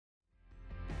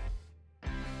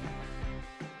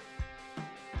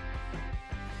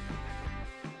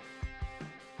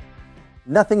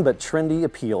Nothing but trendy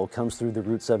appeal comes through the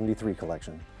Roots73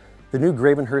 collection. The new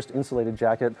Gravenhurst insulated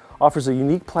jacket offers a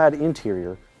unique plaid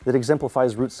interior that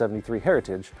exemplifies Roots73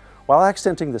 heritage while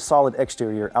accenting the solid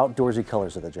exterior, outdoorsy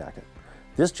colors of the jacket.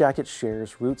 This jacket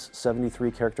shares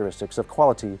Roots73 characteristics of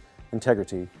quality,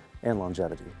 integrity, and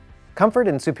longevity. Comfort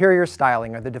and superior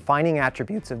styling are the defining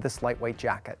attributes of this lightweight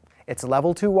jacket. Its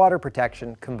level 2 water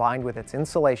protection combined with its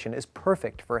insulation is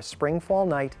perfect for a spring-fall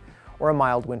night or a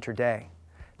mild winter day.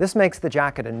 This makes the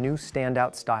jacket a new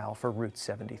standout style for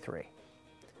Roots73.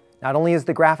 Not only is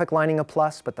the graphic lining a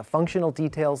plus, but the functional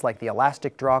details like the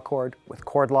elastic drawcord with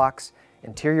cord locks,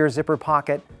 interior zipper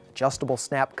pocket, adjustable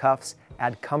snap cuffs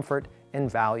add comfort and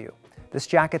value. This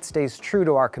jacket stays true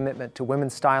to our commitment to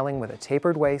women's styling with a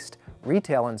tapered waist,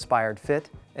 retail-inspired fit,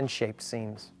 and shaped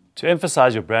seams. To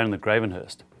emphasize your brand in the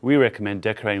Gravenhurst, we recommend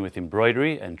decorating with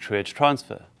embroidery and true edge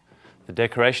transfer. The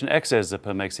decoration access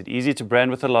zipper makes it easy to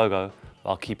brand with a logo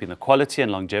while keeping the quality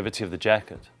and longevity of the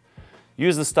jacket.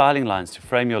 Use the styling lines to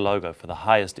frame your logo for the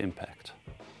highest impact.